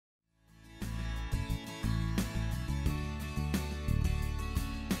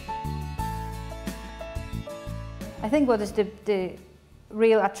I think what is the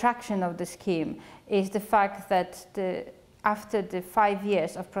real attraction of the scheme is the fact that after the 5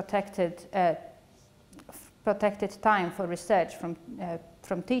 years of protected time for research from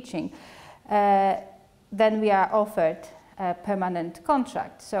teaching, then we are offered a permanent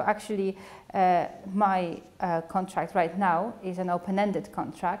contract. So actually my contract right now is an open-ended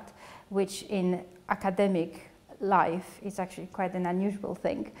contract, which in academic life is actually quite an unusual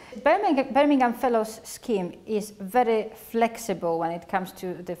thing. Birmingham Fellows scheme is very flexible when it comes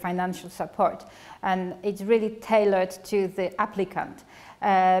to the financial support, and it's really tailored to the applicant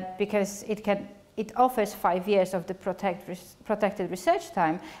because it offers 5 years of the protected research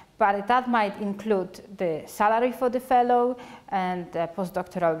time, but that might include the salary for the fellow and a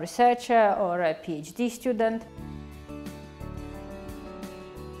postdoctoral researcher or a PhD student.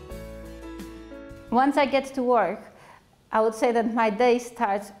 Once I get to work, I would say that my day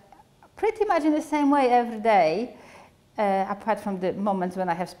starts pretty much in the same way every day, apart from the moments when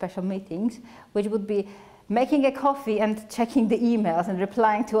I have special meetings, which would be making a coffee and checking the emails and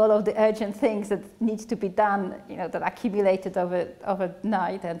replying to all of the urgent things that needs to be done, that accumulated over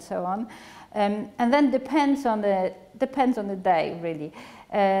night and so on. And then depends on the day, really.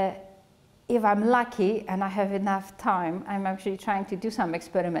 If I'm lucky and I have enough time, I'm actually trying to do some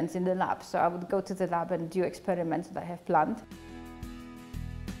experiments in the lab. So I would go to the lab and do experiments that I have planned.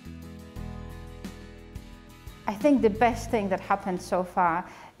 I think the best thing that happened so far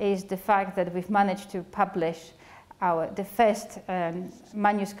is the fact that we've managed to publish the first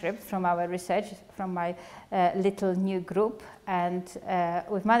manuscript from our research, from my little new group, and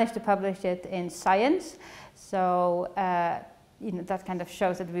we've managed to publish it in Science. So that kind of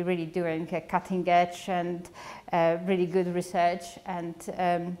shows that we're really doing cutting edge and really good research, and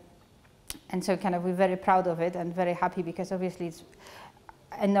so we're very proud of it and very happy, because obviously it's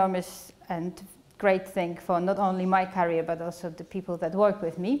enormous and great thing for not only my career but also the people that work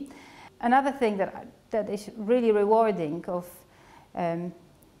with me. Another thing that is really rewarding of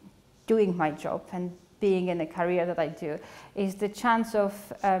doing my job and being in a career that I do is the chance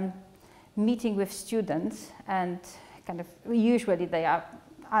of meeting with students, and usually they are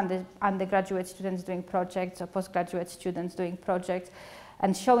undergraduate students doing projects or postgraduate students doing projects,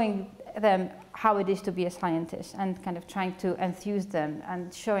 and showing them how it is to be a scientist, and trying to enthuse them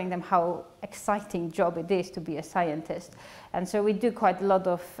and showing them how exciting job it is to be a scientist. And so we do quite a lot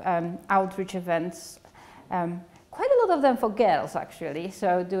of outreach events, quite a lot of them for girls actually,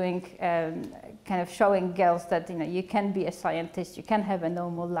 so doing showing girls that you can be a scientist, you can have a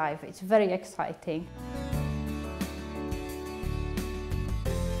normal life. It's very exciting.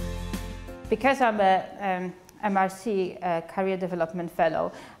 Because I'm a MRC Career Development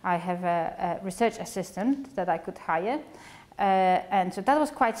Fellow, I have a research assistant that I could hire, and so that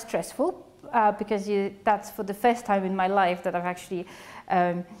was quite stressful because that's for the first time in my life that I've actually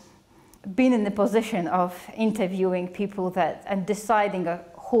been in the position of interviewing people and deciding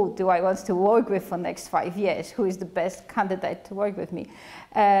who do I want to work with for the next 5 years, who is the best candidate to work with me.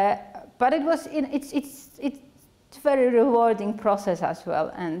 But it's a very rewarding process as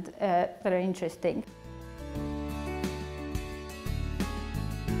well, and very interesting.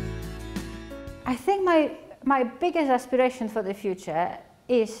 I think my biggest aspiration for the future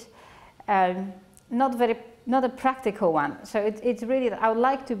is not a practical one. So it's really that I would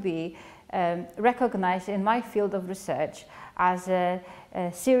like to be recognized in my field of research as a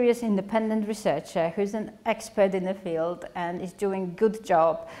serious independent researcher who's an expert in the field and is doing a good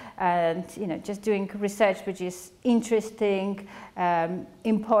job, and just doing research which is interesting,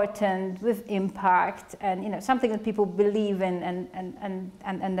 important, with impact, and something that people believe in,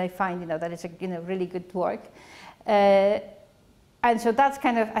 and they find that it's a really good work. And so that's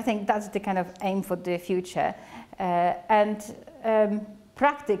I think that's the kind of aim for the future.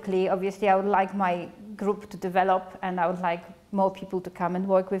 Practically, obviously, I would like my group to develop, and I would like more people to come and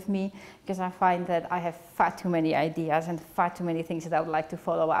work with me, because I find that I have far too many ideas and far too many things that I would like to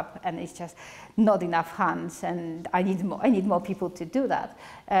follow up, and it's just not enough hands, and I need more people to do that.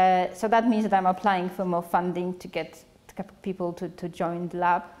 So that means that I'm applying for more funding to get people to join the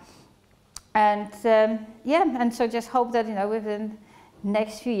lab. And and so just hope that within the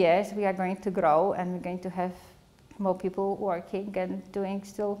next few years we are going to grow, and we're going to have more people working and doing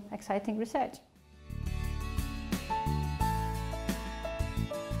still exciting research.